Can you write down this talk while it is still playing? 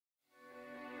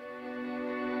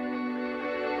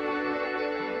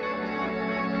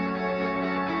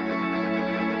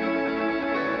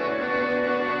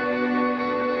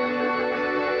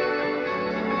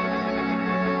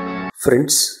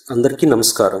Friends అందరికీ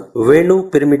నమస్కారం. Venu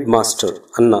pyramid master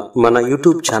అన్న మన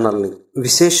యూట్యూబ్ ఛానల్ని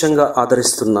విశేషంగా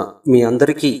ఆదరిస్తున్న మీ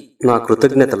అందరికీ నా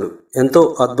కృతజ్ఞతలు. ఎంతో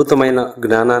అద్భుతమైన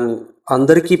జ్ఞానాన్ని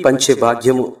అందరికీ పంచే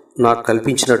భాగ్యము నాకు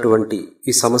కల్పించినటువంటి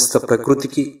ఈ సమస్త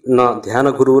ప్రకృతికి, నా ధ్యాన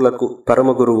గురువులకు, పరమ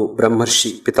గురువు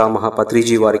బ్రహ్మర్షి పితామహ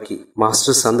పత్రిజీ వారికి,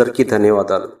 మాస్టర్స్ అందరికీ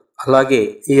ధన్యవాదాలు. అలాగే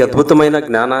ఈ అద్భుతమైన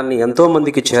జ్ఞానాన్ని ఎంతో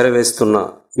మందికి చేరవేస్తున్న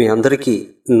మీ అందరికీ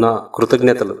నా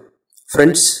కృతజ్ఞతలు.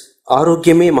 ఫ్రెండ్స్,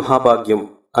 ఆరోగ్యమే మహాభాగ్యం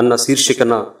అన్న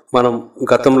శీర్షికన మనం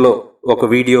గతంలో ఒక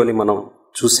వీడియోని మనం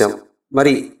చూసాం.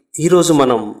 మరి ఈరోజు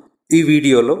మనం ఈ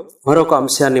వీడియోలో మరొక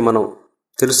అంశాన్ని మనం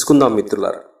తెలుసుకుందాం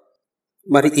మిత్రులారా.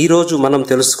 మరి ఈరోజు మనం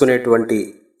తెలుసుకునేటువంటి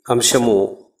అంశము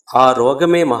ఆ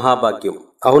రోగమే మహాభాగ్యం.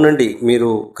 అవునండి,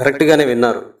 మీరు కరెక్ట్గానే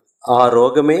విన్నారు. ఆ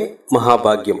రోగమే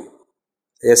మహాభాగ్యం.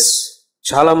 ఎస్,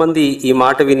 చాలామంది ఈ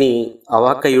మాట విని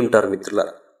అవాక్కై ఉంటారు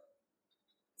మిత్రులారా.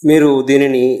 మీరు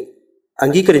దీనిని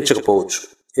అంగీకరించకపోవచ్చు.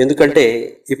 ఎందుకంటే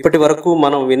ఇప్పటి వరకు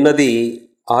మనం విన్నది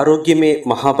ఆరోగ్యమే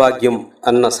మహాభాగ్యం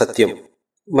అన్న సత్యం.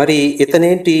 మరి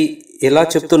ఇతనేంటి ఎలా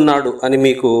చెప్తున్నాడు అని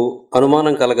మీకు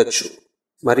అనుమానం కలగచ్చు.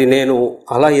 మరి నేను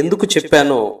అలా ఎందుకు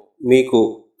చెప్పానో మీకు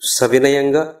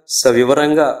సవినయంగా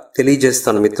సవివరంగా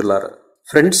తెలియజేస్తాను మిత్రులారా.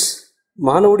 ఫ్రెండ్స్,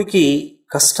 మానవుడికి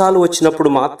కష్టాలు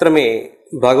వచ్చినప్పుడు మాత్రమే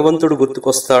భగవంతుడు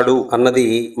గుర్తుకొస్తాడు అన్నది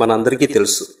మనందరికీ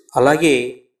తెలుసు. అలాగే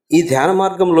ఈ ధ్యాన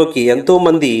మార్గంలోకి ఎంతో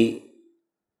మంది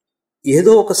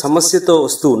ఏదో ఒక సమస్యతో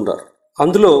వస్తూ ఉంటారు.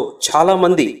 అందులో చాలా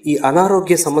మంది ఈ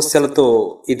అనారోగ్య సమస్యలతో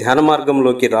ఈ ధ్యాన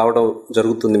మార్గంలోకి రావడం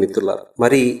జరుగుతుంది మిత్రులారా.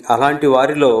 మరి అలాంటి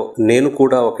వారిలో నేను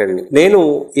కూడా ఒకడిని. నేను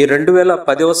ఈ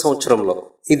 2010వ సంవత్సరంలో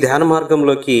ఈ ధ్యాన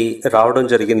మార్గంలోకి రావడం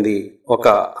జరిగింది ఒక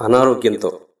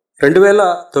అనారోగ్యంతో.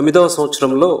 2009వ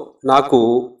సంవత్సరంలో నాకు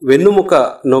వెన్నుముక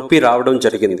నొప్పి రావడం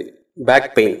జరిగింది, బ్యాక్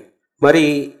పెయిన్. మరి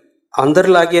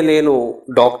అందరిలాగే నేను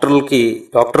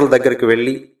డాక్టర్ల దగ్గరికి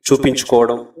వెళ్ళి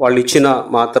చూపించుకోవడం, వాళ్ళు ఇచ్చిన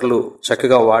మాత్రలు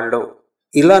చక్కగా వాడడం,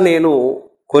 ఇలా నేను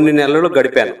కొన్ని నెలలు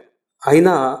గడిపాను.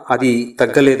 అయినా అది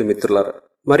తగ్గలేదు మిత్రులారా.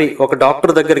 మరి ఒక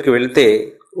డాక్టర్ దగ్గరికి వెళ్తే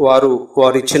వారు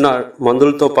ఇచ్చిన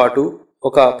మందులతో పాటు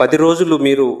ఒక 10 రోజులు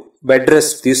మీరు బెడ్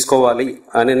రెస్ట్ తీసుకోవాలి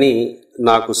అని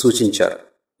నాకు సూచించారు.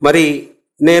 మరి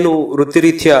నేను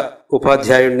వృత్తిరీత్యా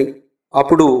ఉపాధ్యాయుణ్ణి.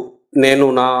 అప్పుడు నేను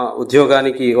నా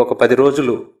ఉద్యోగానికి ఒక 10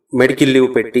 రోజులు మెడికల్ లీవ్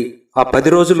పెట్టి ఆ 10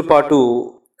 రోజుల పాటు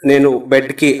నేను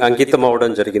బెడ్కి అంకితం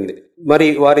అవడం జరిగింది. మరి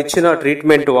వారిచ్చిన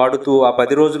ట్రీట్మెంట్ వాడుతూ ఆ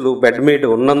 10 రోజులు బెడ్ మీద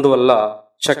ఉన్నందువల్ల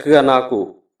చక్కగా నాకు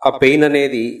ఆ పెయిన్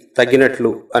అనేది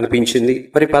తగ్గినట్లు అనిపించింది.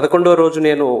 మరి 11వ రోజు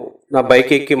నేను నా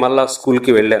బైక్ ఎక్కి మళ్ళా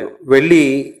స్కూల్కి వెళ్ళి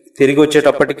తిరిగి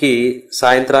వచ్చేటప్పటికి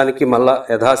సాయంత్రానికి మళ్ళా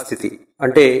యథాస్థితి.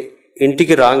 అంటే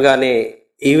ఇంటికి రాగానే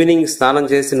ఈవినింగ్ స్నానం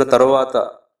చేసిన తర్వాత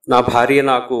నా భార్య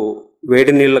నాకు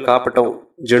వేడి నీళ్లు కాపటం,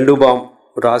 జెండు బామ్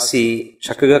రాసి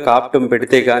చక్కగా కాపటం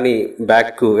పెడితే గాని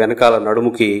బ్యాక్ వెనకాల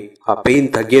నడుముకి ఆ పెయిన్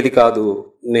తగ్గేది కాదు.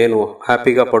 నేను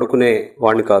హ్యాపీగా పడుకునే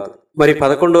వాడిని కాదు. మరి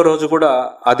 11వ రోజు కూడా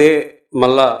అదే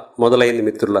మళ్ళా మొదలైంది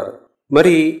మిత్రులారా.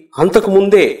 మరి అంతకు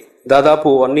ముందే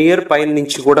దాదాపు 1 year పైన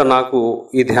నుంచి కూడా నాకు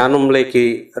ఈ ధ్యానంలోకి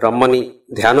రమ్మని,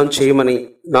 ధ్యానం చేయమని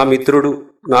నా మిత్రుడు,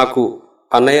 నాకు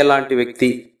అన్నయ్య లాంటి వ్యక్తి,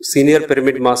 senior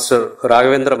pyramid master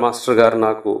Raghavendra master గారు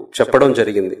నాకు చెప్పడం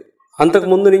జరిగింది. అంతకు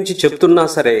ముందు నుంచి చెప్తున్నా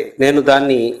సరే నేను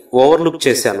దాన్ని ఓవర్లుక్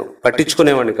చేశాను,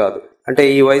 పట్టించుకునేవాడిని కాదు. అంటే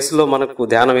ఈ వయసులో మనకు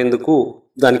ధ్యానం ఎందుకు,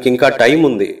 దానికి ఇంకా టైం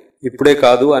ఉంది, ఇప్పుడే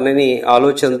కాదు అని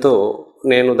ఆలోచనతో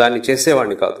నేను దాన్ని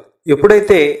చేసేవాడిని కాదు.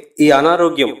 ఎప్పుడైతే ఈ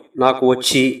అనారోగ్యం నాకు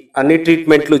వచ్చి అన్ని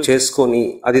ట్రీట్మెంట్లు చేసుకొని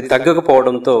అది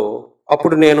తగ్గకపోవడంతో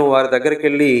అప్పుడు నేను వారి దగ్గరికి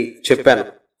వెళ్ళి చెప్పాను,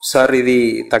 సార్ ఇది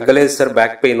తగ్గలేదు సార్,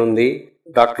 బ్యాక్ పెయిన్ ఉంది,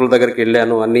 డాక్టర్ల దగ్గరికి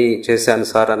వెళ్ళాను, అన్ని చేశాను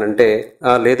సార్ అని అంటే,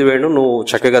 లేదు వేణు, నువ్వు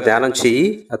చక్కగా ధ్యానం చెయ్యి,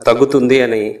 తగ్గుతుంది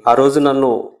అని ఆ రోజు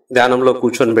నన్ను ధ్యానంలో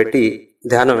కూర్చొని పెట్టి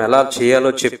ధ్యానం ఎలా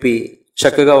చేయాలో చెప్పి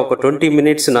చక్కగా ఒక 20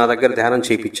 minutes నా దగ్గర ధ్యానం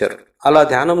చేయించారు. అలా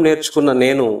ధ్యానం నేర్చుకున్న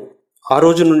నేను ఆ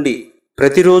రోజు నుండి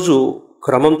ప్రతిరోజు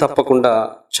క్రమం తప్పకుండా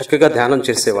చక్కగా ధ్యానం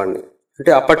చేసేవాడిని.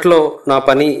 అంటే అప్పట్లో నా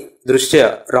పని దృష్ట్యా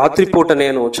రాత్రిపూట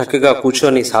నేను చక్కగా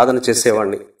కూర్చొని సాధన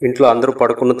చేసేవాడిని. ఇంట్లో అందరూ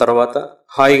పడుకున్న తర్వాత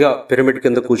హాయిగా పిరమిడ్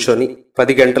కింద కూర్చొని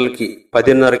 10 గంటలకి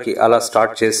 10:30కి అలా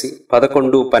స్టార్ట్ చేసి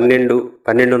 11, 12,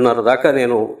 12:30 దాకా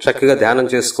నేను చక్కగా ధ్యానం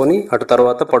చేసుకొని అటు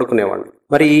తర్వాత పడుకునేవాడిని.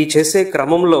 మరి ఈ చేసే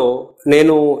క్రమంలో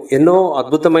నేను ఎన్నో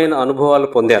అద్భుతమైన అనుభవాలు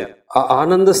పొందాను. ఆ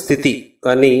ఆనంద స్థితి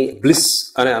అని, బ్లిస్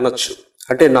అని అనొచ్చు.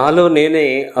 అంటే నాలో నేనే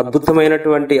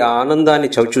అద్భుతమైనటువంటి ఆ ఆనందాన్ని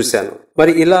చవిచూశాను.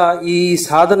 మరి ఇలా ఈ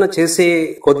సాధన చేసే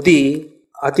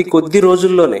అతి కొద్ది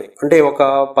రోజుల్లోనే, అంటే ఒక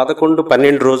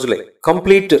 11-12 రోజులే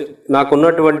కంప్లీట్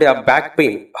నాకున్నటువంటి ఆ బ్యాక్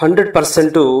పెయిన్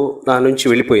 100% నా నుంచి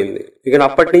వెళ్ళిపోయింది. ఇక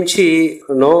అప్పటి నుంచి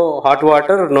no hot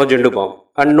water, no Zandu balm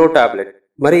and no tablet.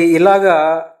 మరి ఇలాగా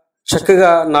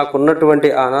చక్కగా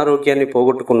నాకున్నటువంటి అనారోగ్యాన్ని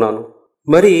పోగొట్టుకున్నాను.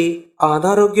 మరి ఆ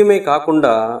అనారోగ్యమే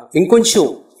కాకుండా ఇంకొంచెం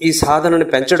ఈ సాధనని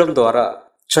పెంచడం ద్వారా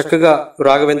చక్కగా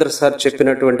రాఘవేంద్ర సార్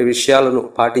చెప్పినటువంటి విషయాలను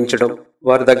పాటించడం,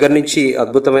 వారి దగ్గర నుంచి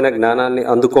అద్భుతమైన జ్ఞానాన్ని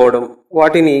అందుకోవడం,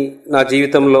 వాటిని నా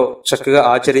జీవితంలో చక్కగా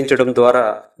ఆచరించడం ద్వారా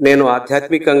నేను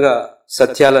ఆధ్యాత్మికంగా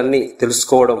సత్యాలన్నీ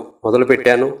తెలుసుకోవడం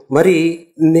మొదలుపెట్టాను. మరి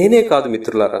నేనే కాదు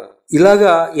మిత్రులారా,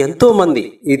 ఇలాగా ఎంతో మంది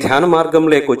ఈ ధ్యాన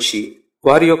మార్గంలోకొచ్చి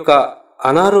వారి యొక్క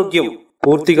అనారోగ్యం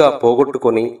పూర్తిగా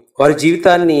పోగొట్టుకొని వారి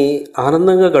జీవితాన్ని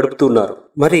ఆనందంగా గడుపుతున్నారు.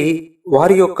 మరి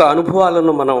వారి యొక్క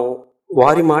అనుభవాలను మనం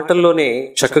వారి మాటల్లోనే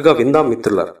చక్కగా విందాం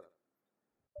మిత్రులారా.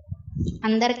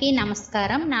 అందరికీ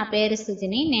నమస్కారం. నా పేరు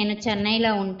సుజిని. నేను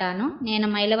చెన్నైలో ఉంటాను. నేను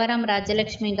మైలవరం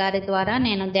రాజ్యలక్ష్మి గారి ద్వారా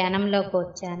నేను ధ్యానంలోకి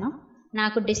వచ్చాను.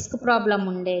 నాకు డిస్క్ ప్రాబ్లం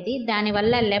ఉండేది.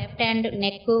 దానివల్ల లెఫ్ట్ హ్యాండ్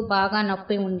నెక్ బాగా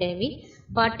నొప్పి ఉండేవి.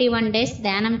 41 days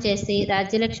ధ్యానం చేసి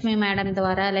రాజ్యలక్ష్మి మేడం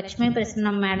ద్వారా, లక్ష్మీ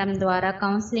ప్రసన్నం మేడం ద్వారా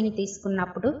కౌన్సిలింగ్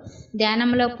తీసుకున్నప్పుడు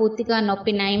ధ్యానంలో పూర్తిగా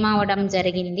నొప్పి నయమవడం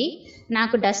జరిగింది.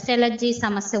 నాకు డస్ట్ ఎలర్జీ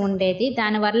సమస్య ఉండేది.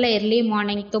 దానివల్ల ఎర్లీ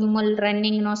మార్నింగ్ తుమ్ములు,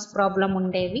 రన్నింగ్ నోస్ ప్రాబ్లం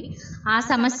ఉండేవి. ఆ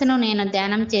సమస్యను నేను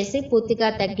ధ్యానం చేసి పూర్తిగా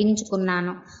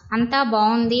తగ్గించుకున్నాను. అంతా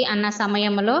బాగుంది అన్న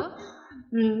సమయంలో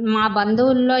మా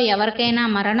బంధువుల్లో ఎవరికైనా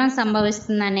మరణం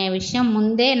సంభవిస్తుందనే విషయం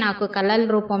ముందే నాకు కళల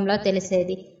రూపంలో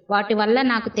తెలిసేది. వాటి వల్ల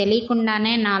నాకు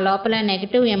తెలియకుండానే నా లోపల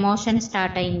నెగిటివ్ ఎమోషన్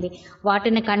స్టార్ట్ అయింది.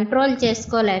 వాటిని కంట్రోల్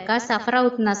చేసుకోలేక సఫర్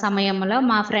అవుతున్న సమయంలో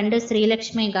మా ఫ్రెండ్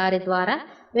శ్రీలక్ష్మి గారి ద్వారా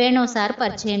వేణు సార్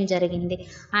పరిచయం జరిగింది.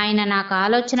 ఆయన నాకు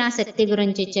ఆలోచన శక్తి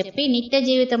గురించి చెప్పి నిత్య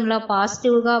జీవితంలో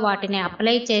పాజిటివ్గా వాటిని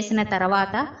అప్లై చేసిన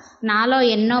తర్వాత నాలో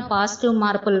ఎన్నో పాజిటివ్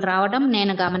మార్పులు రావడం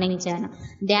నేను గమనించాను.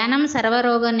 ధ్యానం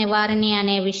సర్వరోగ నివారణి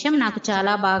అనే విషయం నాకు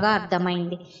చాలా బాగా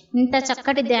అర్థమైంది. ఇంత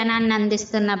చక్కటి ధ్యానాన్ని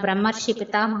అందిస్తున్న బ్రహ్మర్షి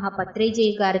పితామహ పత్రిజీ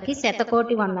గారికి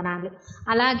శతకోటి వందనాలు.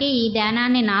 అలాగే ఈ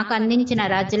ధ్యానాన్ని నాకు అందించిన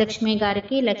రాజ్యలక్ష్మి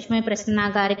గారికి, లక్ష్మీ ప్రసన్న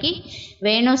గారికి,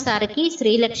 వేణు సార్కి,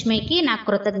 శ్రీలక్ష్మికి నా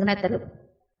కృతజ్ఞతలు.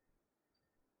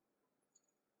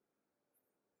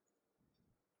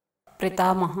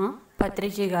 పితామహ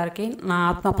పత్రిజీ గారికి నా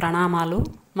ఆత్మ ప్రణామాలు.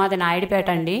 మాది నాయుడుపేట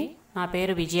అండి. నా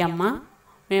పేరు విజయమ్మ.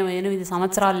 మేము 8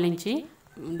 సంవత్సరాల నుంచి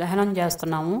ధ్యానం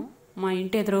చేస్తున్నాము. మా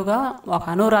ఇంటి ఎదురుగా ఒక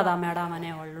అనురాధ మేడం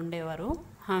అనేవాళ్ళు ఉండేవారు.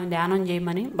 ఆమె ధ్యానం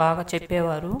చేయమని బాగా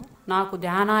చెప్పేవారు. నాకు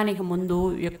ధ్యానానికి ముందు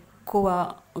ఎక్కువ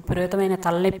విపరీతమైన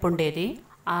తలనొప్పి ఉండేది.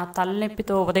 ఆ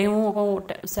తలనొప్పితో ఉదయం ఒక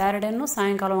సాటర్డేను,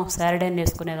 సాయంకాలం ఒక సాటర్డేని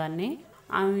వేసుకునేదాన్ని.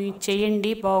 ఆమె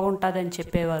చెయ్యండి బాగుంటుందని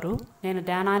చెప్పేవారు. నేను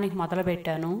ధ్యానానికి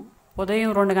మొదలుపెట్టాను. ఉదయం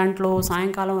 2 గంటలు,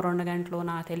 సాయంకాలం 2 గంటలు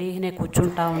నాకు తెలియనే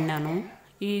కూర్చుంటా ఉన్నాను.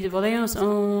 ఈ ఉదయం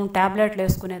ట్యాబ్లెట్లు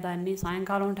వేసుకునేదాన్ని,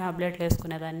 సాయంకాలం ట్యాబ్లెట్లు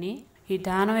వేసుకునేదాన్ని. ఈ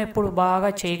ధ్యానం ఎప్పుడు బాగా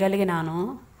చేయగలిగినాను.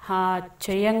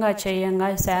 చేయంగా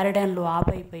సాటర్డేలు ఆఫ్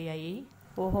అయిపోయాయి.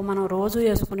 మనం రోజు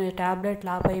వేసుకునే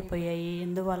ట్యాబ్లెట్లు ఆఫ్ అయిపోయాయి.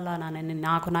 ఎందువల్ల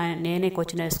నేనే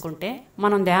క్వశ్చన్ వేసుకుంటే,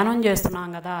 మనం ధ్యానం చేస్తున్నాం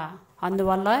కదా,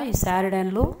 అందువల్ల ఈ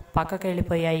సాటర్డేలు పక్కకి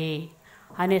వెళ్ళిపోయాయి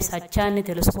అనే సత్యాన్ని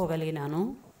తెలుసుకోగలిగినాను.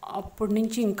 అప్పటి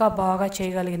నుంచి ఇంకా బాగా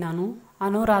చేయగలిగినాను.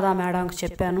 అనురాధ మేడంకి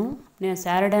చెప్పాను. నేను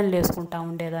సాటర్డేలు వేసుకుంటా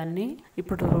ఉండేదాన్ని.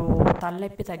 ఇప్పుడు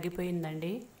తలనొప్పి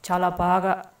తగ్గిపోయిందండి. చాలా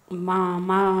బాగా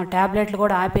మా ట్యాబ్లెట్లు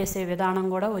కూడా ఆపేసే విధానం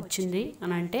కూడా వచ్చింది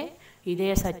అని అంటే ఇదే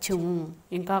సత్యము,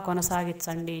 ఇంకా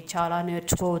కొనసాగించండి, చాలా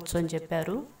నేర్చుకోవచ్చు అని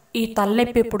చెప్పారు. ఈ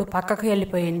తలనొప్పి ఇప్పుడు పక్కకు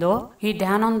వెళ్ళిపోయిందో ఈ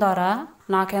ధ్యానం ద్వారా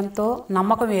నాకెంతో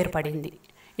నమ్మకం ఏర్పడింది.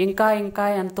 ఇంకా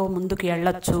ఎంతో ముందుకు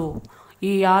వెళ్ళొచ్చు,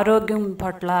 ఈ ఆరోగ్యం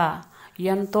పట్ల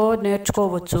ఎంతో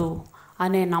నేర్చుకోవచ్చు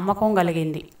అనే నమ్మకం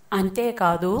కలిగింది.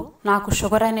 అంతేకాదు, నాకు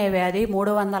షుగర్ అనే వ్యాధి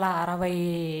 360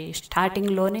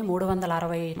 స్టార్టింగ్లోనే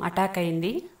 360 అటాక్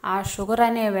అయింది. ఆ షుగర్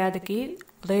అనే వ్యాధికి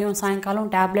ఉదయం సాయంకాలం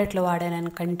ట్యాబ్లెట్లు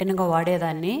వాడాను, కంటిన్యూగా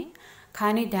వాడేదాన్ని.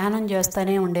 కానీ ధ్యానం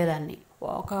చేస్తూనే ఉండేదాన్ని.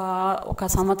 ఒక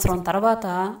సంవత్సరం తర్వాత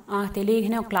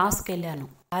తెలియని క్లాస్కి వెళ్ళాను.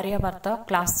 భార్యాభర్త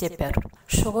క్లాస్ చెప్పారు.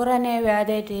 షుగర్ అనే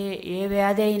వ్యాధి అయితే ఏ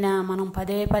వ్యాధి అయినా మనం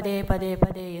పదే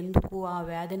ఎందుకు ఆ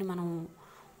వ్యాధిని మనం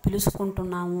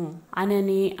పిలుచుకుంటున్నాము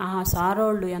అని ఆ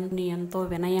సారోళ్ళు ఎంతో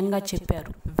వినయంగా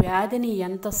చెప్పారు. వ్యాధిని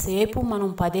ఎంతసేపు మనం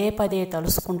పదే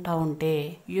తలుసుకుంటా ఉంటే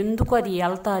ఎందుకు అది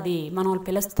వెళ్తాది, మనం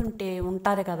పిలుస్తుంటే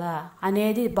ఉంటుంది కదా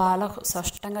అనేది బాగా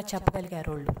స్పష్టంగా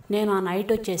చెప్పగలిగారు వాళ్ళు. నేను ఆ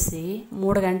నైట్ వచ్చేసి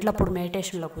 3 గంటలప్పుడు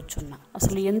మెడిటేషన్లో కూర్చున్నా.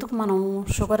 అసలు ఎందుకు మనం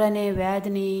షుగర్ అనే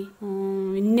వ్యాధిని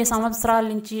ఇన్ని సంవత్సరాల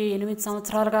నుంచి 8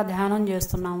 సంవత్సరాలుగా ధ్యానం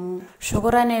చేస్తున్నాము,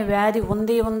 షుగర్ అనే వ్యాధి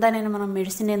ఉందని మనం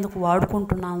మెడిసిన్ ఎందుకు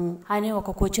వాడుకుంటున్నాము అని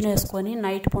ఒక క్వశ్చన్ వేసుకొని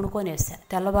నైట్ పడుకొని వేసా.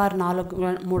 తెల్లవారు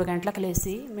 3 గంటలకు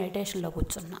లేచి మెడిటేషన్లో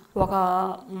కూర్చున్నా.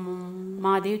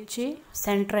 మాది వచ్చి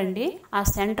సెంటర్ అండి. ఆ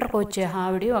సెంటర్కి వచ్చే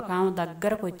ఆవిడ ఒక ఆమె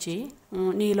దగ్గరకు వచ్చి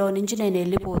నీలో నుంచి నేను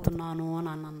వెళ్ళిపోతున్నాను అని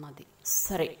అన్నది.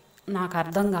 సరే, నాకు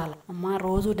అర్థం కాల. అమ్మ,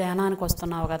 రోజు ధ్యానానికి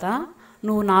వస్తున్నావు కదా,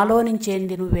 నువ్వు నాలో నుంచి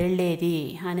ఏంది నువ్వు వెళ్ళేది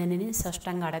అని నేను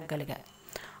స్పష్టంగా అడగగలిగా.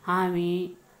 ఆమె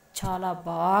చాలా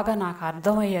బాగా నాకు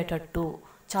అర్థమయ్యేటట్టు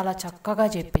చాలా చక్కగా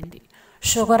చెప్పింది.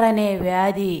 షుగర్ అనే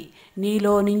వ్యాధి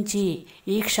నీలో నుంచి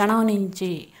ఈ క్షణం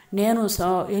నుంచి నేను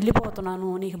వెళ్ళిపోతున్నాను,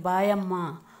 నీకు బాయ్ అమ్మా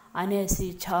అనేసి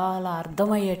చాలా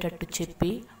అర్థమయ్యేటట్టు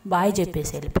చెప్పి బాయ్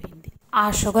చెప్పేసి వెళ్ళిపోయింది. ఆ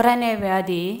షుగర్ అనే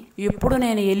వ్యాధి ఎప్పుడు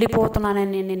నేను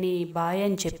వెళ్ళిపోతున్నానని నీ బాయ్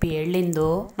అని చెప్పి వెళ్ళిందో,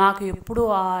 నాకు ఎప్పుడు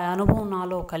ఆ అనుభవం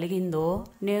నాలో కలిగిందో,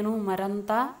 నేను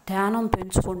మరంతా ధ్యానం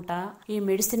పెంచుకుంటా ఈ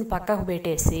మెడిసిన్ పక్కకు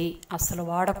పెట్టేసి అసలు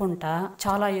వాడకుండా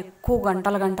చాలా ఎక్కువ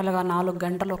గంటలుగా 4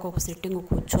 గంటలు ఒక్కొక్క సిట్టింగ్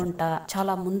కూర్చుంటా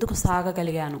చాలా ముందుకు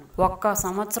సాగగలిగాను. 1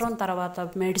 సంవత్సరం తర్వాత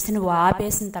మెడిసిన్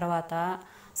ఆపేసిన తర్వాత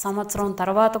సంవత్సరం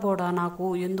తర్వాత కూడా నాకు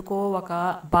ఎందుకో ఒక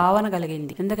భావన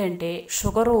కలిగింది. ఎందుకంటే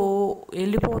షుగరు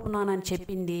వెళ్ళిపోతున్నానని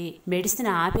చెప్పింది,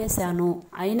 మెడిసిన్ ఆపేశాను,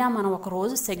 అయినా మనం ఒక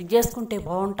రోజు చెక్ చేసుకుంటే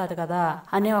బాగుంటుంది కదా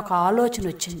అనే ఒక ఆలోచన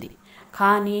వచ్చింది.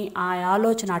 కానీ ఆ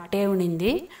ఆలోచన అట్టే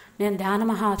ఉండింది. నేను ధ్యాన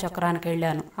మహాచక్రానికి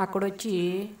వెళ్ళాను. అక్కడొచ్చి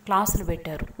క్లాసులు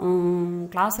పెట్టారు.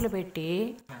 క్లాసులు పెట్టి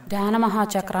ధ్యాన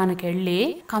మహాచక్రానికి వెళ్ళి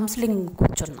కౌన్సిలింగ్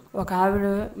కూర్చున్నా. ఒక ఆవిడ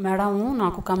మేడం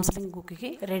నాకు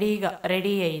కౌన్సిలింగ్కి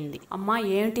రెడీ అయింది. అమ్మా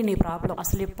ఏంటి నీ ప్రాబ్లం,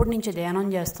 అసలు ఎప్పటి నుంచి ధ్యానం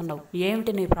చేస్తున్నావు,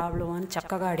 ఏమిటి నీ ప్రాబ్లం అని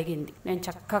చక్కగా అడిగింది. నేను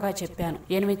చక్కగా చెప్పాను,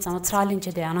 8 సంవత్సరాల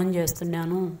నుంచి ధ్యానం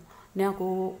చేస్తున్నాను, నాకు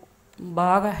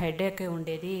బాగా హెడేక్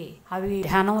ఉండేది, అవి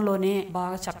ధ్యానంలోనే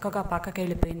బాగా చక్కగా పక్కకి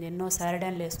వెళ్ళిపోయింది, ఎన్నో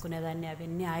సారిడాన్లు వేసుకునేదాన్ని,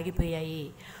 అవన్నీ ఆగిపోయాయి,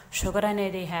 షుగర్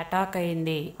అనేది అటాక్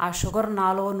అయింది, ఆ షుగర్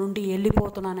నాలో నుండి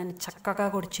వెళ్ళిపోతున్నానని చక్కగా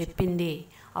కూడా చెప్పింది.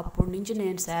 అప్పటి నుంచి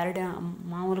నేను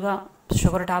మామూలుగా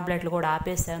షుగర్ టాబ్లెట్లు కూడా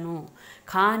ఆపేశాను.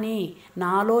 కానీ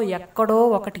నాలో ఎక్కడో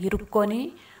ఒకటి ఇరుక్కొని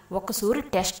ఒకసారి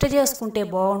టెస్ట్ చేసుకుంటే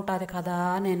బాగుంటుంది కదా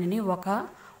నేను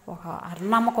ఒక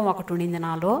అర్నమ్మకం ఒకటి ఉండింది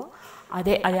నాలో.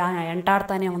 అది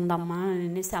ఎంటాడుతూనే ఉందమ్మా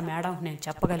అనేసి ఆ మేడంకి నేను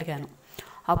చెప్పగలిగాను.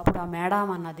 అప్పుడు ఆ మేడం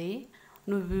అన్నది,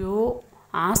 నువ్వు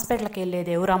హాస్పిటల్కి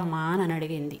వెళ్ళేది ఎవరమ్మా అని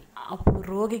అడిగింది. అప్పుడు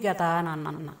రోగి కదా అని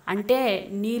అన్న. అంటే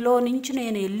నీలో నుంచి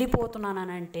నేను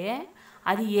వెళ్ళిపోతున్నానంటే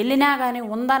అది వెళ్ళినా కానీ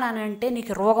ఉందనంటే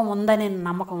నీకు రోగం ఉందని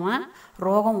నమ్మకమా?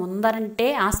 రోగం ఉందనంటే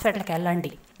హాస్పిటల్కి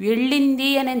వెళ్ళండి. వెళ్ళింది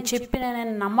అని చెప్పిన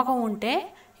నమ్మకం ఉంటే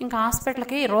ఇంకా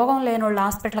హాస్పిటల్కి, రోగం లేని వాళ్ళు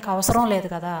హాస్పిటల్కి అవసరం లేదు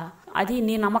కదా, అది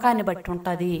నీ నమ్మకాన్ని బట్టి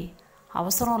ఉంటుంది,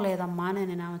 అవసరం లేదమ్మా అని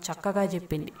నేను చక్కగా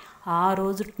చెప్పింది. ఆ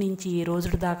రోజు నుంచి ఈ రోజు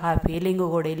దాకా ఆ ఫీలింగ్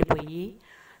కూడా వెళ్ళిపోయి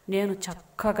నేను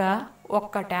చక్కగా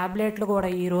ఒక్క ట్యాబ్లెట్లు కూడా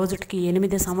ఈ రోజుకి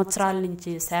 8 సంవత్సరాల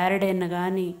నుంచి సారిడైన్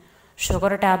కానీ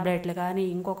షుగర్ ట్యాబ్లెట్లు కానీ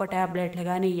ఇంకొక ట్యాబ్లెట్లు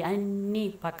కానీ అన్నీ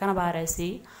పక్కన పారేసి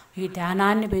ఈ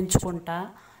ధ్యానాన్ని పెంచుకుంటా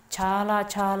చాలా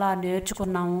చాలా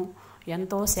నేర్చుకున్నాము.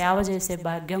 ఎంతో సేవ చేసే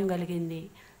భాగ్యం కలిగింది,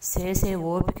 చేసే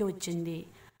ఓపిక వచ్చింది.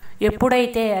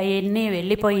 ఎప్పుడైతే అవన్నీ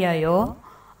వెళ్ళిపోయాయో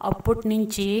అప్పటి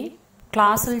నుంచి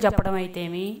క్లాసులు చెప్పడం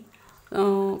అయితేమి,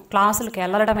 క్లాసులకు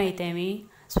వెళ్ళడం అయితేమి,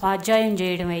 స్వాధ్యాయం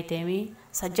చేయడం అయితేమి,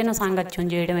 సజ్జన సాంగత్యం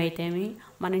చేయడం అయితేమి,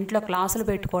 మన ఇంట్లో క్లాసులు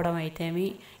పెట్టుకోవడం అయితేమి,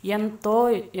 ఎంతో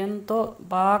ఎంతో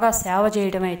బాగా సేవ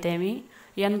చేయడం అయితేమి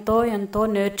ఎంతో ఎంతో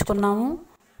నేర్చుకున్నాము.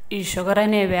 ఈ షుగర్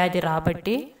అనే వ్యాధి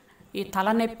రాబట్టి, ఈ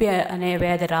తలనొప్పి అనే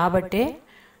వ్యాధి రాబట్టే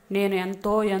నేను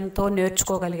ఎంతో ఎంతో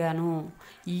నేర్చుకోగలిగాను,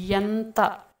 ఎంత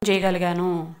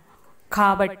చేయగలిగాను.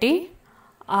 కాబట్టి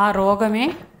ఆ రోగమే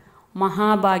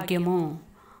మహాభాగ్యము,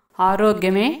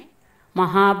 ఆరోగ్యమే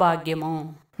మహాభాగ్యము.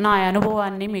 నా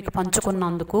అనుభవాన్ని మీకు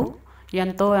పంచుకున్నందుకు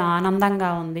ఎంతో ఆనందంగా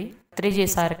ఉంది. పత్రిజీ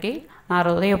సార్కి నా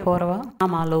హృదయపూర్వ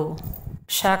నామాలు.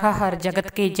 శాకాహార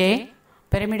జగత్ కీ జై,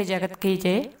 పిరమిడ్ జగత్ కీ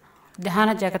జై,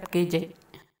 ధ్యాన జగత్ కీ జై.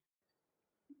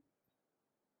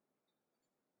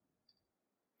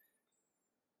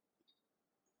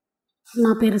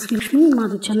 నా పేరు శ్రీలక్ష్మి,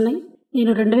 మాది చెన్నై.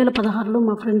 నేను 2016లో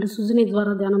మా ఫ్రెండ్ సుజని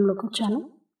ద్వారా ధ్యానంలోకి వచ్చాను.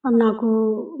 నాకు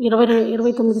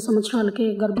 29 సంవత్సరాలకే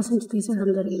గర్భసంచి తీసేయడం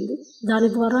జరిగింది. దాని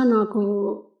ద్వారా నాకు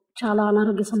చాలా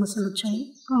అనారోగ్య సమస్యలు వచ్చాయి.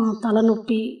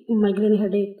 తలనొప్పి, మైగ్రేన్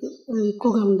హెడేక్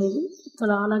ఎక్కువగా ఉండేది.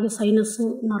 అలాగే సైనస్,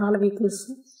 నరాల weakness,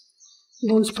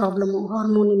 bones problem,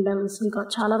 hormone imbalance, ఇంకా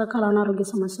చాలా రకాల అనారోగ్య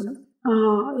సమస్యలు.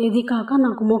 ఇది కాక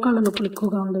నాకు మోకాళ్ళ నొప్పులు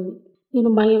ఎక్కువగా ఉండేవి. నేను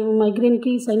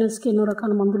మైగ్రేన్కి, సైనస్కి ఎన్నో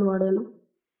రకాల మందులు వాడాను,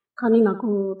 కానీ నాకు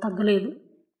తగ్గలేదు.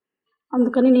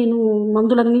 అందుకని నేను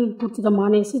మందులన్నీ పూర్తిగా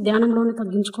మానేసి ధ్యానంలోనే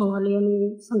తగ్గించుకోవాలి అని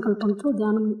సంకల్పంతో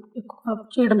ధ్యానం ఎక్కువగా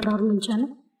చేయడం ప్రారంభించాను.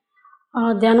 ఆ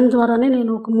ధ్యానం ద్వారానే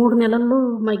నేను ఒక 3 నెలల్లో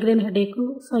మైగ్రేన్ హెడేక్,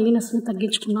 సైనస్ని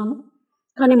తగ్గించుకున్నాను.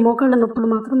 కానీ మోకాళ్ళ నొప్పులు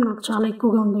మాత్రం నాకు చాలా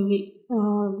ఎక్కువగా ఉండేవి.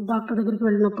 డాక్టర్ దగ్గరికి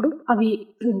వెళ్ళినప్పుడు అవి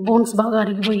బోన్స్ బాగా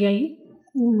అరిగిపోయాయి,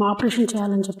 ఆపరేషన్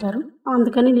చేయాలని చెప్పారు.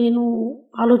 అందుకని నేను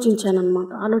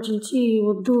ఆలోచించి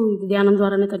వద్దు, ఇది ధ్యానం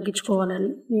ద్వారానే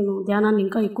తగ్గించుకోవాలని నేను ధ్యానాన్ని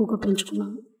ఇంకా ఎక్కువగా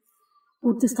పెంచుకున్నాను.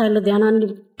 పూర్తి స్థాయిలో ధ్యానాన్ని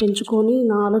పెంచుకొని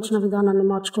నా ఆలోచన విధానాన్ని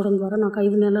మార్చుకోవడం ద్వారా నాకు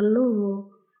 5 నెలల్లో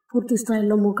పూర్తి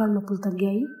స్థాయిలో మోకాళ్ళ నొప్పులు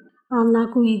తగ్గాయి.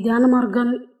 నాకు ఈ ధ్యాన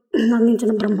మార్గాన్ని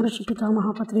అందించిన బ్రహ్మర్షి పితామహ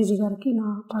పత్రిజీ గారికి నా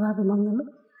పదాభివందనలు.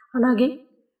 అలాగే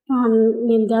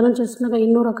నేను ధ్యానం చేస్తున్నాక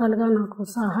ఎన్నో రకాలుగా నాకు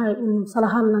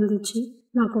సలహాలను అందించి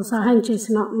నాకు సహాయం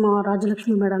చేసిన మా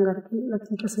రాజలక్ష్మి మేడం గారికి,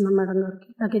 లక్ష్మీ ప్రసన్న మేడం గారికి,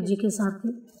 అలాగే జీకే సార్కి,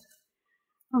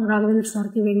 రాఘవేంద్ర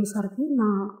సార్కి, వేణు సార్కి నా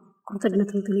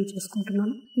కృతజ్ఞతలు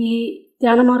తెలియజేసుకుంటున్నాను. ఈ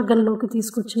ధ్యాన మార్గంలోకి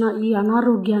తీసుకొచ్చిన ఈ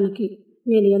అనారోగ్యానికి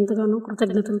నేను ఎంతగానో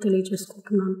కృతజ్ఞతలు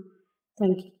తెలియజేసుకుంటున్నాను.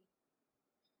 Thank you.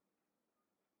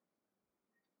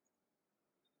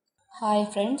 హాయ్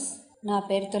ఫ్రెండ్స్, నా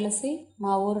పేరు తులసి,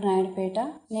 మా ఊరు నాయుడుపేట.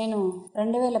 నేను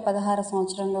 2016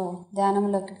 సంవత్సరంలో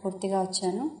ధ్యానంలోకి పూర్తిగా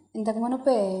వచ్చాను. ఇంతకు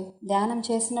మునుపే ధ్యానం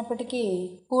చేసినప్పటికీ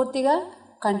పూర్తిగా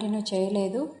కంటిన్యూ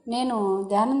చేయలేదు. నేను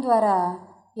ధ్యానం ద్వారా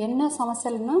ఎన్నో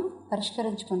సమస్యలను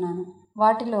పరిష్కరించుకున్నాను.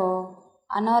 వాటిలో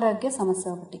అనారోగ్య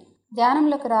సమస్య ఒకటి.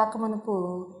 ధ్యానంలోకి రాకమునుపు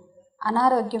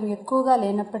అనారోగ్యం ఎక్కువగా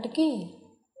లేనప్పటికీ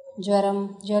జ్వరం,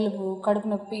 జలుబు, కడుపు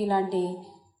నొప్పి ఇలాంటి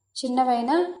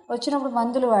చిన్నవైనా వచ్చినప్పుడు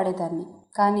మందులు వాడేదాన్ని.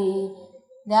 కానీ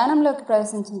ధ్యానంలోకి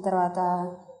ప్రవేశించిన తర్వాత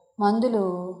మందులు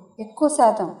ఎక్కువ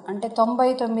శాతం, అంటే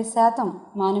 99%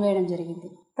 మానివేయడం జరిగింది.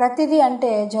 ప్రతిదీ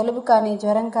అంటే జలుబు కానీ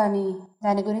జ్వరం కానీ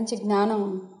దాని గురించి జ్ఞానం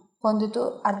పొందుతూ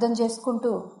అర్థం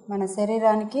చేసుకుంటూ మన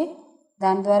శరీరానికి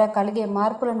దాని ద్వారా కలిగే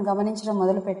మార్పులను గమనించడం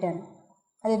మొదలుపెట్టాను.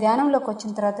 అది ధ్యానంలోకి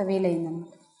వచ్చిన తర్వాత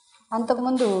వీలైందన్నమాట.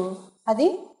 అంతకుముందు అది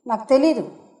నాకు తెలీదు,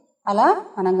 అలా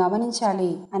మనం గమనించాలి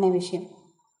అనే విషయం.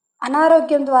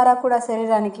 అనారోగ్యం ద్వారా కూడా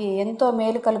శరీరానికి ఎంతో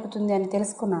మేలు కలుగుతుంది అని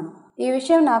తెలుసుకున్నాను. ఈ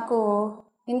విషయం నాకు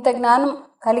ఇంత జ్ఞానం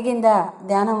కలిగిందా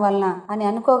ధ్యానం వలన అని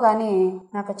అనుకోగానే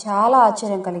నాకు చాలా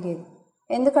ఆశ్చర్యం కలిగేది.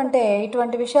 ఎందుకంటే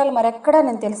ఇటువంటి విషయాలు మరెక్కడా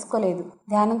నేను తెలుసుకోలేదు.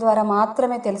 ధ్యానం ద్వారా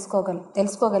మాత్రమే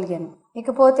తెలుసుకోగలిగాను.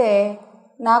 ఇకపోతే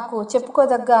నాకు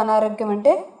చెప్పుకోదగ్గ అనారోగ్యం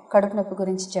అంటే కడుపు నొప్పి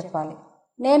గురించి చెప్పాలి.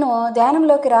 నేను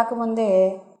ధ్యానంలోకి రాకముందే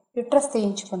యుట్రస్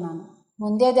తీయించుకున్నాను.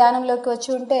 ముందే ధ్యానంలోకి వచ్చి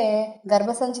ఉంటే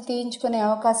గర్భసంచి తీయించుకునే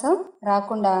అవకాశం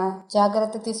రాకుండా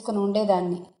జాగ్రత్త తీసుకుని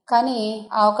ఉండేదాన్ని. కానీ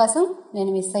ఆ అవకాశం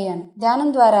నేను మిస్ అయ్యాను. ధ్యానం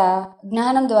ద్వారా,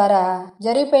 జ్ఞానం ద్వారా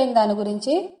జరిగిపోయిన దాని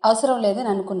గురించి అవసరం లేదని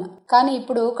అనుకున్నా. కానీ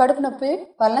ఇప్పుడు కడుపు నొప్పి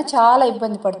వలన చాలా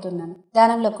ఇబ్బంది పడుతున్నాను.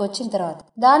 ధ్యానంలోకి వచ్చిన తర్వాత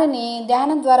దానిని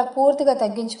ధ్యానం ద్వారా పూర్తిగా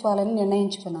తగ్గించుకోవాలని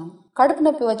నిర్ణయించుకున్నాను. కడుపు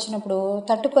నొప్పి వచ్చినప్పుడు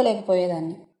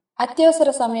తట్టుకోలేకపోయేదాన్ని. అత్యవసర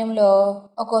సమయంలో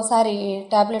ఒక్కోసారి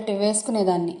టాబ్లెట్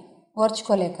వేసుకునేదాన్ని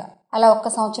ఓర్చుకోలేక. అలా 1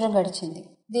 సంవత్సరం గడిచింది.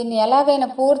 దీన్ని ఎలాగైనా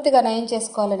పూర్తిగా నయం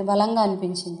చేసుకోవాలని బలంగా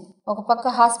అనిపించింది. ఒక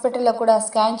పక్క హాస్పిటల్లో కూడా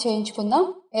స్కాన్ చేయించుకుందాం,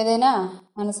 ఏదైనా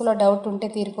మనసులో డౌట్ ఉంటే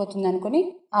తీరిపోతుంది అనుకుని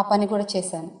ఆ పని కూడా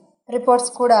చేశాను.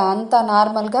 రిపోర్ట్స్ కూడా అంతా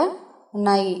నార్మల్గా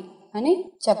ఉన్నాయి అని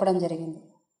చెప్పడం జరిగింది.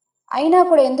 అయినా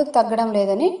కూడా ఎందుకు తగ్గడం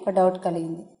లేదని ఒక డౌట్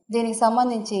కలిగింది. దీనికి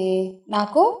సంబంధించి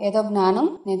నాకు ఏదో జ్ఞానం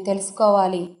నేను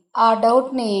తెలుసుకోవాలి. ఆ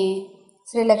డౌట్ని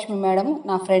శ్రీలక్ష్మి మేడం,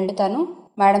 నా ఫ్రెండ్, తను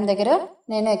మేడం దగ్గర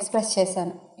నేను ఎక్స్ప్రెస్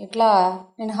చేశాను. ఇట్లా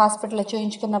నేను హాస్పిటల్లో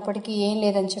చూయించుకున్నప్పటికీ ఏం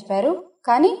లేదని చెప్పారు,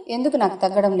 కానీ ఎందుకు నాకు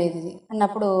తగ్గడం లేదు ఇది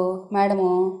అన్నప్పుడు మేడము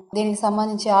దీనికి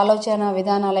సంబంధించి ఆలోచన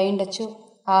విధానాలు అయ్యుండొచ్చు,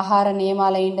 ఆహార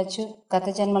నియమాలు అయ్యుండొచ్చు, గత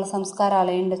జన్మల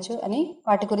సంస్కారాలు అయ్యుండొచ్చు అని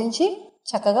వాటి గురించి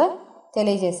చక్కగా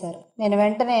తెలియజేశారు. నేను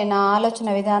వెంటనే నా ఆలోచన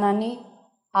విధానాన్ని,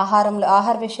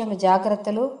 ఆహార విషయంలో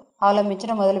జాగ్రత్తలు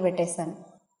అవలంబించడం మొదలుపెట్టేశాను.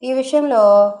 ఈ విషయంలో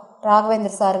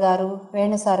రాఘవేంద్ర సార్ గారు,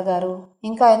 వేణు సార్ గారు,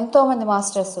 ఇంకా ఎంతోమంది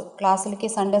మాస్టర్స్ క్లాసులకి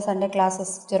సండే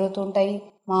క్లాసెస్ జరుగుతూ ఉంటాయి.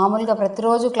 మామూలుగా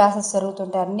ప్రతిరోజు క్లాసెస్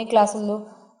జరుగుతుంటాయి. అన్ని క్లాసులు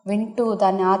వింటూ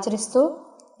దాన్ని ఆచరిస్తూ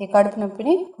ఈ కడుపు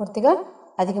నొప్పిని పూర్తిగా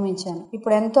అధిగమించాను.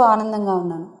 ఇప్పుడు ఎంతో ఆనందంగా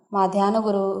ఉన్నాను. మా ధ్యాన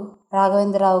గురువు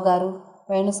రాఘవేంద్రరావు గారు,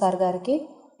 వేణు సార్ గారికి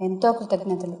ఎంతో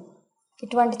కృతజ్ఞతలు.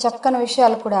 ఇటువంటి చక్కని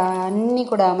విషయాలు కూడా అన్నీ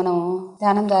కూడా మనం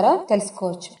ధ్యానం ద్వారా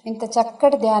తెలుసుకోవచ్చు. ఇంత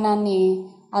చక్కటి ధ్యానాన్ని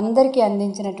అందరికీ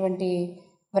అందించినటువంటి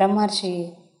బ్రహ్మర్షి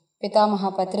పితామహ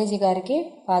పత్రిజీ గారికి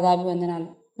పాదాభివందనాలు.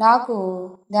 నాకు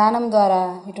ధ్యానం ద్వారా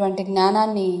ఇటువంటి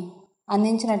జ్ఞానాన్ని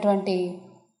అందించినటువంటి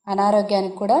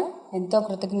అనారోగ్యానికి కూడా ఎంతో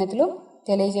కృతజ్ఞతలు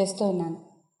తెలియజేస్తూ ఉన్నాను.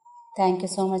 థ్యాంక్ యూ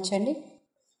సో మచ్ అండి.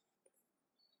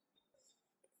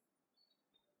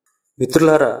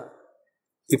 మిత్రులారా,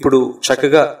 ఇప్పుడు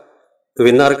చక్కగా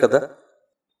విన్నారు కదా.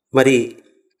 మరి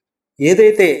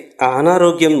ఏదైతే ఆ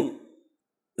అనారోగ్యం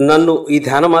నన్ను ఈ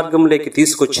ధ్యాన మార్గంలోకి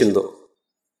తీసుకొచ్చిందో,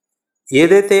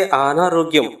 ఏదైతే ఆ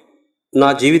అనారోగ్యం నా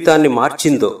జీవితాన్ని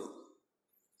మార్చిందో,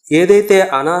 ఏదైతే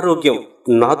అనారోగ్యం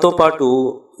నాతో పాటు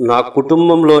నా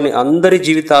కుటుంబంలోని అందరి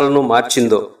జీవితాలను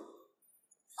మార్చిందో,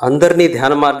 అందరినీ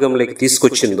ధ్యాన మార్గంలోకి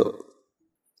తీసుకొచ్చిందో,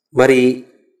 మరి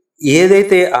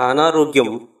ఏదైతే ఆ అనారోగ్యం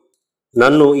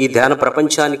నన్ను ఈ ధ్యాన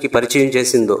ప్రపంచానికి పరిచయం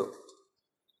చేసిందో,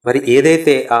 మరి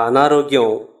ఏదైతే ఆ అనారోగ్యం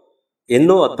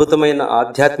ఎన్నో అద్భుతమైన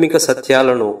ఆధ్యాత్మిక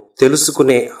సత్యాలను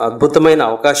తెలుసుకునే అద్భుతమైన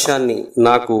అవకాశాన్ని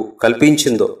నాకు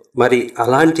కల్పించిందో, మరి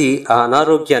అలాంటి ఆ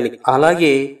అనారోగ్యానికి,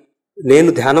 అలాగే నేను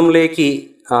ధ్యానంలోకి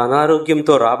ఆ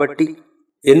అనారోగ్యంతో రాబట్టి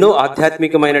ఎన్నో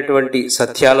ఆధ్యాత్మికమైనటువంటి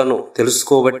సత్యాలను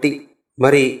తెలుసుకోబట్టి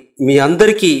మరి మీ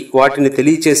అందరికీ వాటిని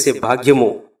తెలియచేసే భాగ్యము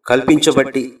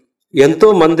కల్పించబట్టి ఎంతో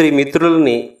మంది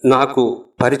మిత్రులని నాకు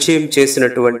పరిచయం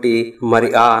చేసినటువంటి మరి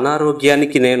ఆ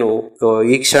అనారోగ్యానికి నేను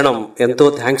ఈ క్షణం ఎంతో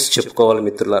థ్యాంక్స్ చెప్పుకోవాలి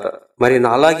మిత్రులారా. మరి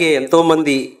నాలాగే ఎంతో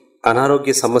మంది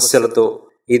అనారోగ్య సమస్యలతో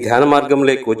ఈ ధ్యాన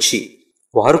మార్గంలోకి వచ్చి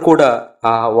వారు కూడా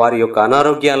వారి యొక్క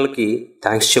అనారోగ్యాలకి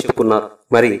థ్యాంక్స్ చెప్పుకున్నారు.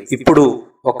 మరి ఇప్పుడు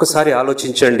ఒక్కసారి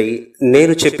ఆలోచించండి,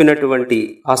 నేను చెప్పినటువంటి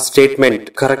ఆ స్టేట్మెంట్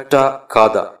కరెక్టా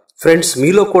కాదా? ఫ్రెండ్స్,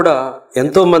 మీలో కూడా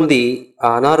ఎంతో మంది ఆ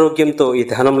అనారోగ్యంతో ఈ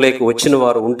ధ్యానంలోకి వచ్చిన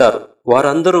వారు ఉంటారు.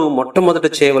 వారందరూ మొట్టమొదట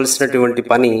చేయవలసినటువంటి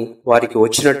పని వారికి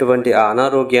వచ్చినటువంటి ఆ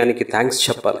అనారోగ్యానికి థ్యాంక్స్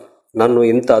చెప్పాలి. నన్ను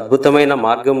ఇంత అద్భుతమైన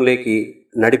మార్గంలోకి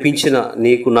నడిపించిన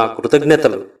నీకు నా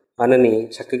కృతజ్ఞతలు అనని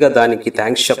చక్కగా దానికి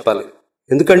థ్యాంక్స్ చెప్పాలి.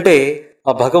 ఎందుకంటే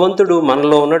ఆ భగవంతుడు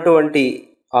మనలో ఉన్నటువంటి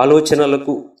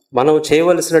ఆలోచనలకు, మనం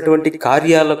చేయవలసినటువంటి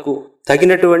కార్యాలకు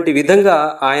తగినటువంటి విధంగా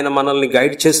ఆయన మనల్ని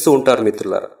గైడ్ చేస్తూ ఉంటారు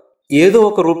మిత్రులారా. ఏదో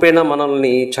ఒక రూపేణా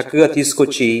మనల్ని చక్కగా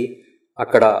తీసుకొచ్చి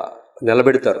అక్కడ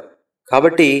నిలబెడతారు.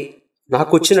 కాబట్టి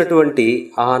నాకు వచ్చినటువంటి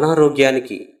ఆ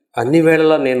అనారోగ్యానికి అన్ని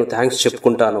వేళలా నేను థ్యాంక్స్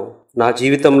చెప్పుకుంటాను. నా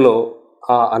జీవితంలో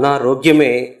ఆ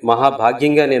అనారోగ్యమే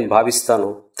మహాభాగ్యంగా నేను భావిస్తాను.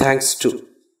 Thanks to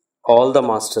all the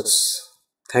masters.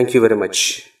 Thank you very much.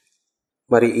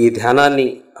 మరి ఈ ధ్యానాన్ని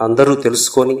అందరూ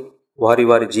తెలుసుకొని వారి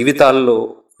వారి జీవితాల్లో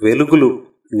వెలుగులు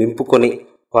నింపుకొని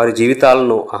వారి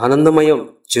జీవితాలను ఆనందమయం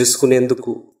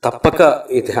చేసుకునేందుకు తప్పక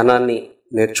ఈ ధ్యానాన్ని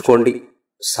నేర్చుకోండి,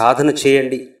 సాధన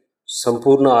చేయండి,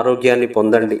 సంపూర్ణ ఆరోగ్యాన్ని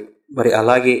పొందండి. మరి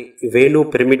అలాగే వేణు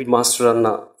పిరమిడ్ మాస్టర్ అన్న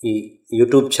ఈ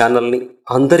యూట్యూబ్ ఛానల్ని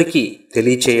అందరికీ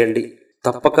తెలియచేయండి.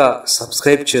 తప్పక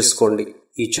సబ్స్క్రైబ్ చేసుకోండి.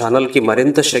 ఈ ఛానల్కి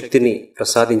మరింత శక్తిని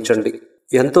ప్రసాదించండి.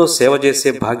 ఎంతో సేవ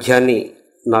చేసే భాగ్యాన్ని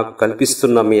నాకు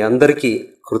కల్పిస్తున్న మీ అందరికీ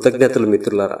కృతజ్ఞతలు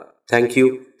మిత్రులారా. Thank you,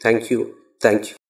 thank you, thank you.